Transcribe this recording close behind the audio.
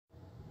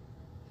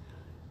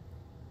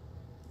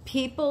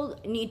People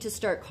need to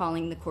start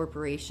calling the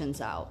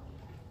corporations out.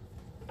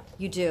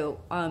 You do.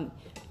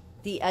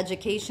 The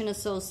Education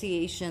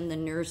Association, the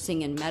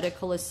Nursing and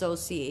Medical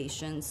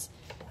Associations,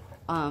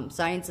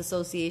 science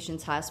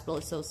associations, hospital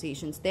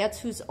associations, that's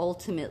who's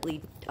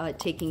ultimately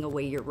taking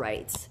away your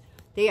rights.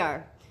 They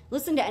are.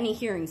 Listen to any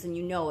hearings and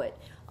you know it.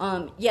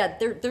 Yeah,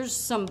 there's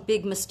some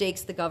big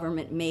mistakes the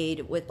government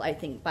made with, I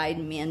think,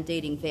 Biden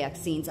mandating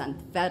vaccines on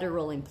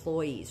federal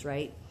employees,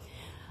 right?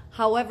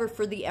 However,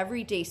 for the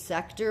everyday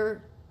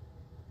sector,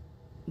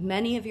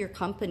 many of your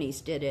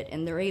companies did it,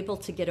 and they're able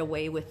to get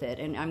away with it.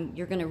 And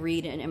you're going to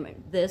read in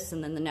this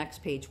and then the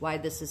next page why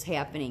this is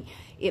happening.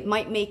 It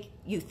might make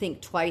you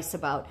think twice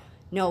about,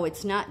 no,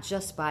 it's not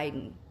just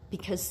Biden.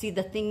 Because, see,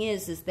 the thing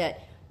is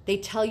that they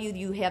tell you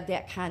you have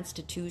that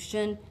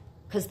Constitution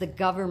because the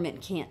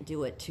government can't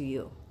do it to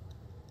you.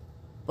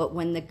 But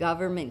when the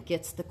government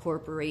gets the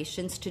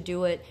corporations to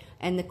do it,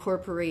 and the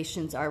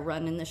corporations are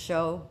running the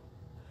show,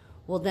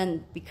 well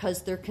then,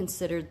 because they're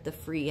considered the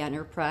free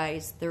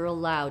enterprise, they're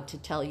allowed to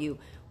tell you,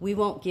 we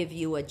won't give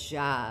you a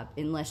job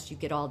unless you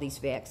get all these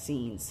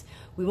vaccines.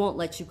 We won't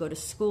let you go to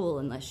school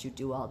unless you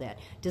do all that.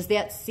 Does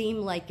that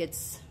seem like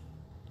it's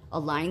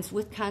aligns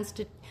with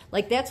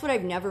like, that's what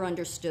I've never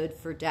understood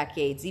for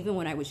decades, even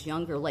when I was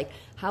younger. Like,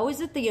 how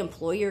is it the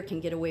employer can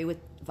get away with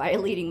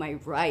violating my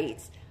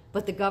rights,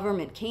 but the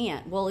government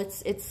can't? Well,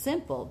 it's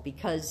simple,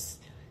 because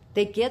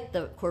they get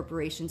the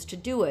corporations to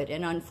do it,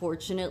 and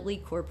unfortunately,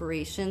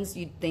 corporations,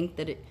 you'd think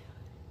that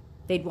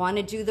they'd want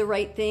to do the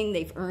right thing.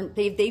 They've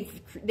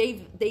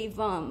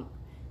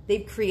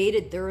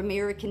created their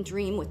American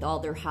dream with all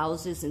their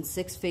houses and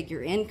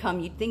six-figure income.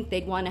 You'd think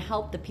they'd want to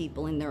help the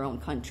people in their own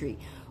country.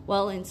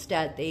 Well,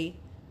 instead, they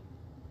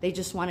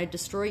just want to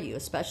destroy you,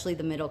 especially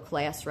the middle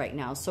class right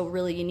now. So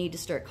really, you need to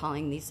start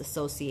calling these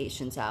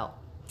associations out.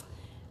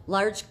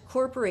 Large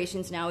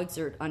corporations now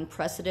exert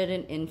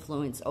unprecedented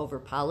influence over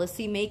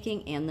policy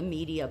making and the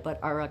media, but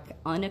are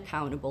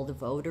unaccountable to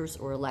voters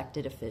or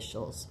elected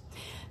officials.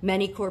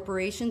 Many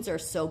corporations are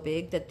so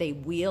big that they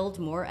wield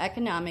more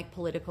economic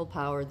political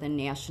power than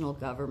national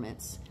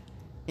governments.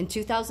 In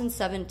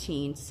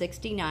 2017,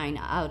 69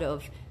 out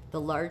of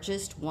the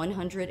largest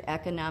 100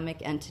 economic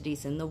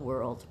entities in the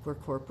world were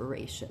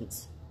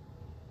corporations.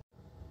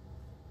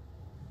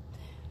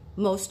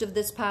 Most of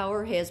this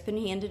power has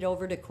been handed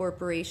over to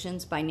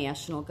corporations by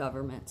national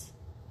governments.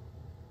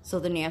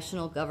 So the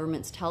national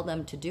governments tell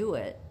them to do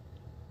it.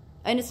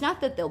 And it's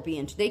not that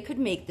they could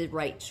make the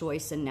right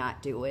choice and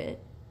not do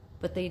it,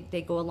 but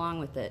they go along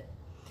with it.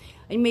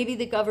 And maybe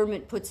the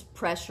government puts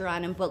pressure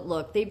on them, but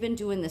look, they've been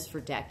doing this for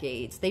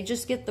decades. They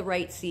just get the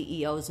right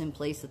CEOs in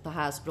place at the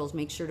hospitals,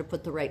 make sure to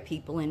put the right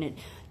people in it,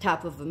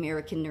 top of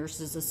American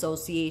Nurses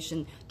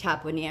Association,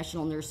 top of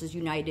National Nurses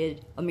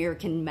United,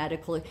 American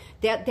Medical.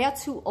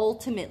 That's who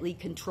ultimately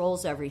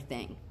controls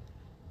everything.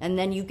 And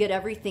then you get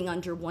everything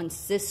under one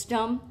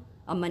system,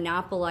 a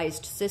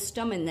monopolized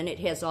system, and then it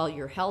has all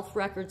your health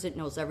records. It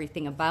knows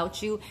everything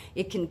about you.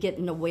 It can get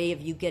in the way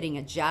of you getting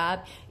a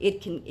job.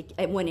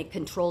 When it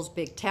controls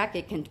big tech,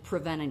 it can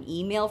prevent an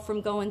email from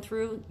going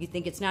through. You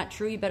think it's not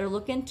true? You better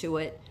look into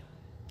it.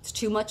 It's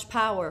too much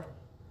power.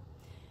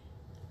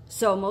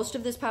 So most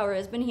of this power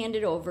has been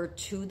handed over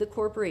to the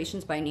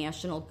corporations by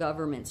national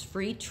governments.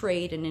 Free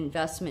trade and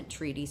investment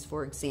treaties,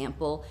 for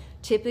example,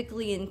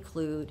 typically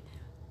include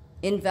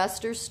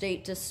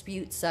investor-state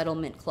dispute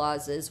settlement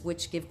clauses,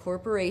 which give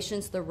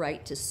corporations the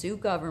right to sue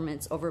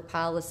governments over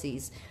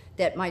policies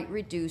that might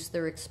reduce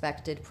their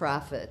expected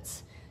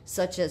profits,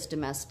 such as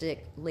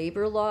domestic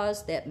labor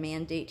laws that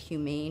mandate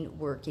humane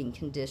working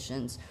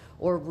conditions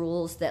or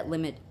rules that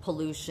limit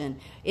pollution.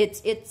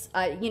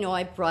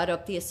 I brought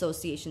up the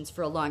associations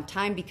for a long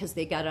time because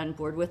they got on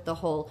board with the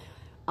whole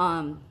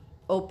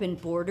open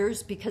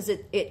borders, because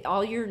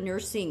all your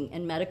nursing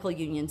and medical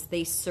unions,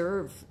 they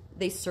served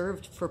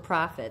for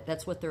profit.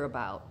 That's what they're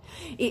about.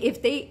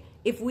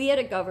 If we had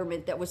a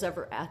government that was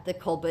ever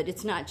ethical, but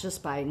it's not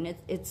just Biden,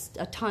 it's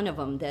a ton of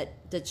them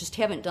that just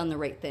haven't done the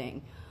right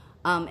thing,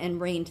 and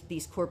reined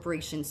these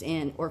corporations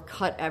in, or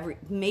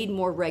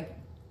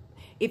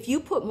if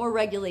you put more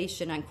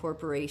regulation on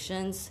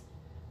corporations,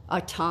 a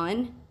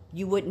ton,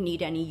 you wouldn't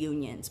need any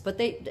unions. But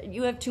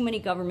you have too many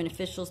government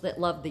officials that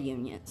love the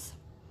unions.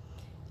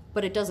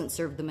 But it doesn't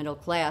serve the middle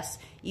class.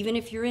 Even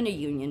if you're in a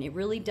union, it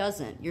really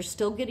doesn't. You're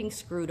still getting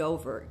screwed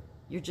over.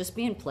 You're just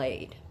being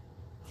played.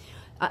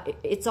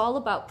 It's all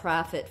about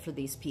profit for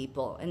these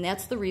people, and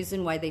that's the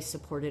reason why they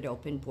supported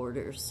open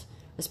borders,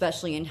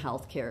 especially in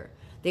healthcare.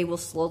 They will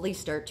slowly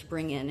start to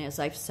bring in, as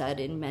I've said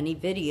in many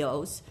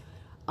videos,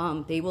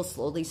 they will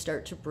slowly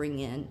start to bring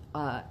in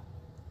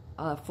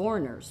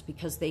foreigners,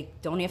 because they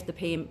don't have to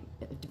pay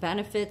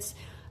benefits.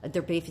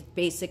 They're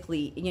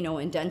basically,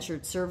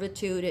 indentured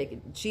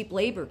servitude, cheap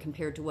labor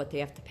compared to what they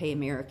have to pay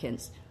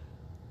Americans.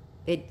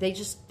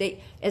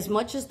 As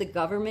much as the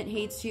government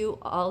hates you,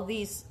 all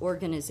these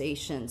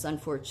organizations,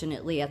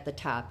 unfortunately, at the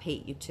top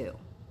hate you too.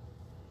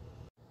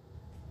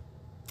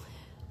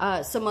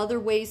 Some other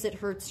ways it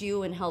hurts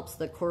you and helps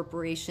the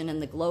corporation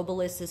and the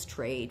globalists is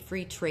trade.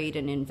 Free trade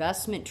and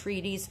investment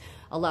treaties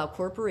allow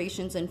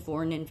corporations and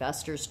foreign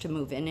investors to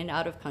move in and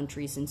out of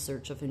countries in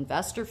search of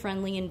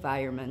investor-friendly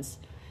environments,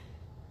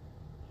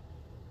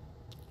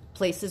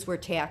 places where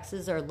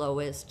taxes are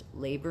lowest,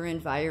 labor,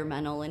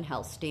 environmental, and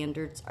health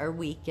standards are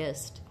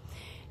weakest,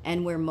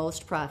 and where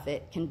most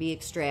profit can be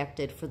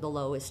extracted for the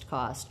lowest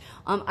cost.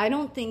 I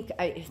don't think,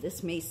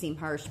 this may seem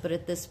harsh, but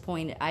at this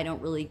point, I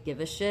don't really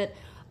give a shit.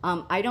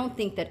 I don't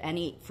think that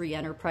any free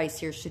enterprise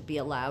here should be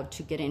allowed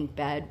to get in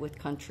bed with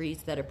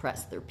countries that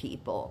oppress their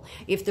people.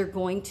 If they're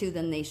going to,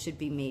 then they should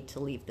be made to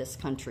leave this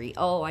country.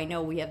 Oh, I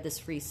know we have this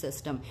free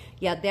system.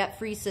 Yeah, that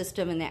free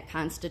system and that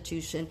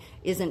constitution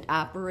isn't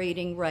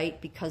operating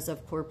right because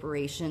of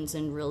corporations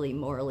and really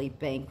morally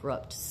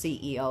bankrupt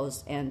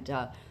CEOs and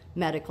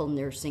medical,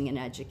 nursing, and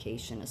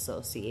education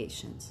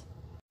associations.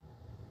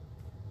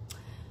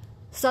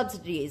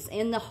 Subsidies.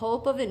 In the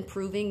hope of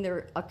improving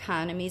their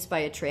economies by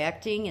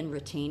attracting and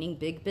retaining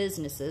big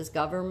businesses,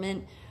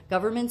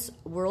 governments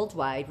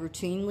worldwide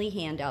routinely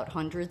hand out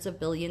hundreds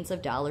of billions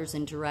of dollars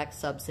in direct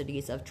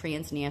subsidies of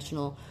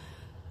transnational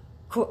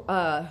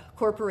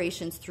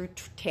corporations through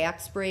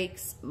tax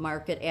breaks,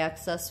 market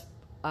access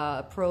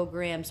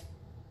programs,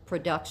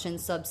 production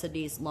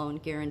subsidies, loan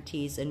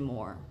guarantees, and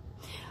more.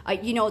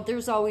 You know,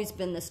 there's always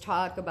been this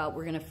talk about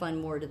we're going to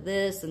fund more to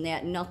this and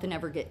that, and nothing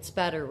ever gets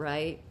better,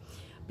 right?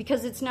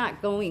 Because it's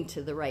not going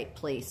to the right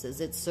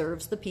places. It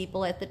serves the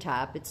people at the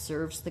top. It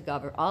serves the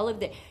government. All of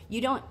that. You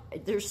don't,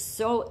 there's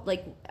so,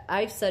 like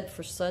I've said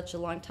for such a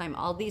long time,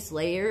 all these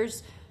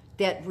layers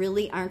that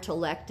really aren't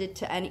elected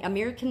to any,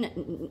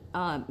 American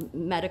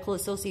Medical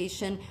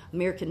Association,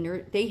 American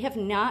Nurse, they have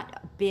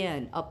not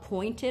been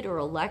appointed or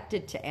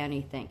elected to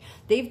anything.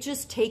 They've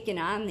just taken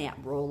on that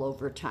role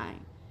over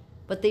time.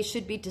 But they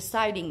should be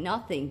deciding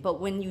nothing.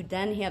 But when you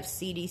then have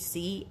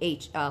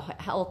CDC,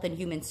 Health and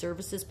Human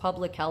Services,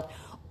 Public Health,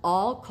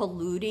 all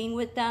colluding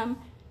with them,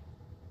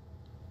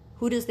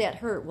 who does that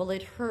hurt? Well,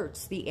 it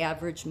hurts the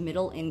average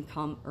middle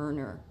income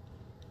earner.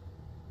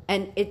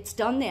 And it's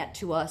done that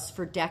to us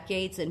for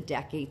decades and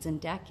decades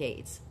and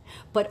decades.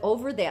 But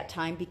over that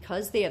time,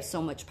 because they have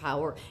so much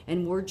power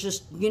and we're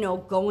just, you know,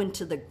 going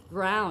to the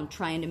ground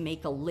trying to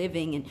make a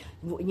living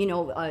and, you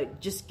know,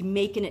 just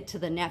making it to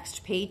the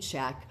next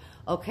paycheck,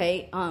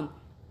 okay,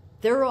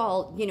 they're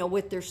all, you know,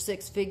 with their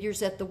six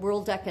figures at the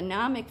World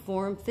Economic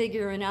Forum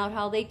figuring out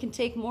how they can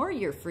take more of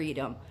your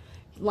freedom,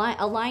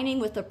 aligning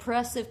with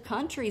oppressive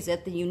countries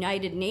at the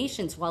United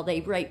Nations while they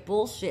write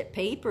bullshit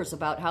papers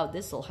about how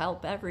this will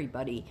help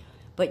everybody.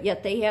 But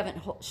yet they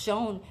haven't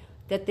shown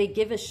that they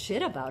give a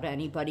shit about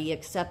anybody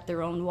except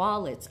their own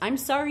wallets. I'm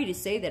sorry to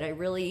say that, I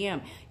really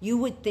am. You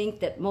would think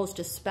that most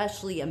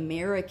especially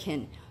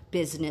American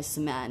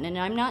businessmen, and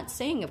I'm not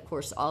saying, of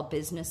course, all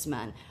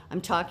businessmen.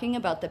 I'm talking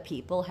about the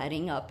people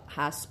heading up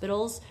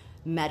hospitals,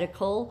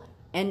 medical,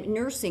 and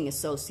nursing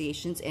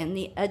associations, and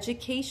the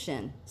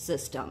education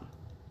system.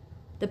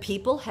 The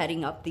people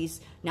heading up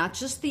these, not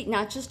just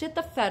at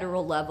the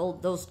federal level,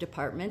 those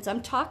departments.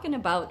 I'm talking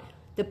about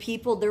the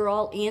people they're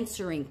all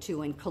answering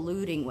to and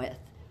colluding with.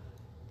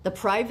 The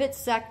private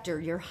sector,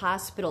 your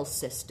hospital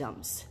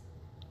systems.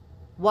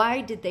 Why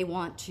did they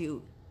want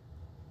to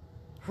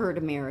hurt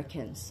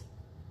Americans?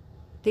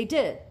 They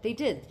did. They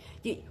did.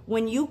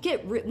 When you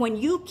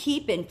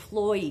keep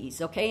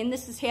employees, okay, and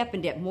this has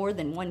happened at more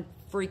than one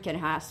freaking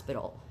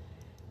hospital,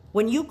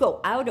 when you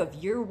go out of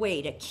your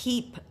way to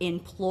keep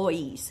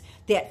employees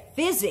that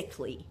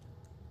physically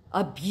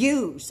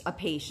abuse a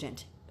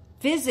patient,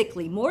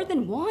 physically more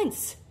than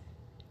once,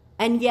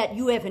 and yet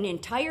you have an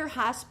entire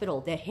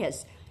hospital that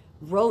has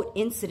wrote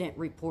incident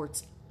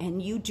reports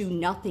and you do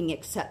nothing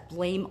except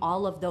blame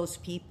all of those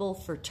people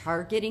for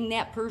targeting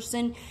that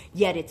person,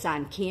 yet it's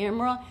on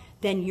camera,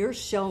 then you're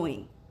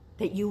showing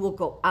that you will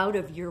go out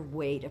of your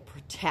way to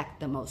protect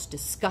the most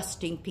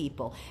disgusting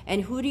people.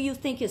 And who do you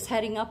think is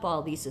heading up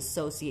all these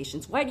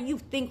associations? Why do you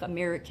think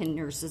American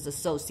Nurses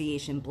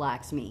Association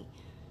blocks me?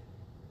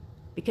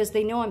 Because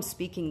they know I'm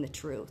speaking the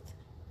truth.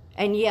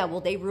 And yeah,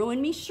 will they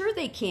ruin me? Sure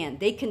they can.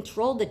 They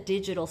control the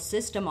digital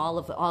system,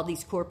 all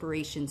these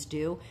corporations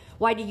do.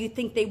 Why do you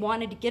think they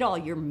wanted to get all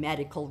your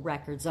medical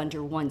records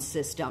under one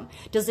system?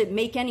 Does it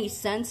make any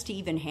sense to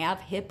even have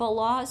HIPAA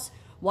laws?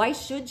 Why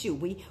should you?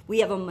 We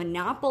have a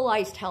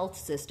monopolized health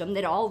system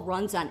that all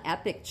runs on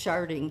Epic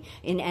charting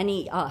in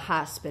any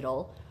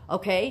hospital,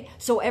 okay?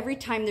 So every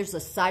time there's a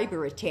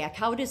cyber attack,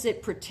 how does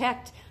it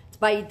protect?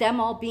 By them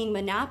all being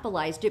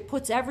monopolized, it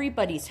puts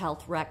everybody's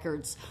health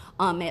records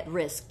at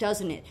risk,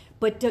 doesn't it?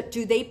 But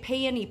do they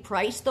pay any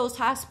price, those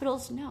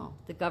hospitals? No.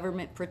 The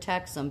government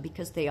protects them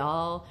because they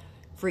all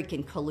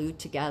freaking collude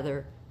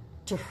together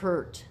to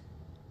hurt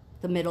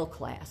the middle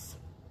class.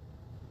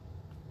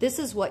 This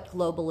is what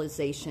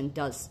globalization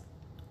does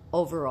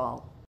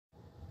overall.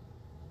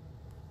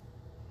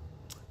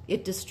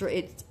 It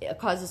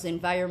causes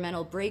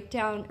environmental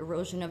breakdown,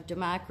 erosion of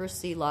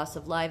democracy, loss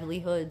of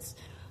livelihoods.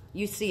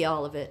 You see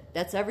all of it.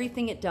 That's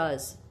everything it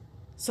does.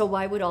 So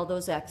why would all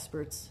those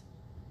experts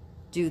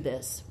do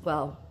this?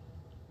 Well,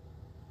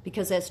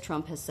 Because as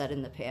Trump has said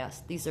in the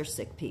past, these are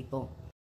sick people.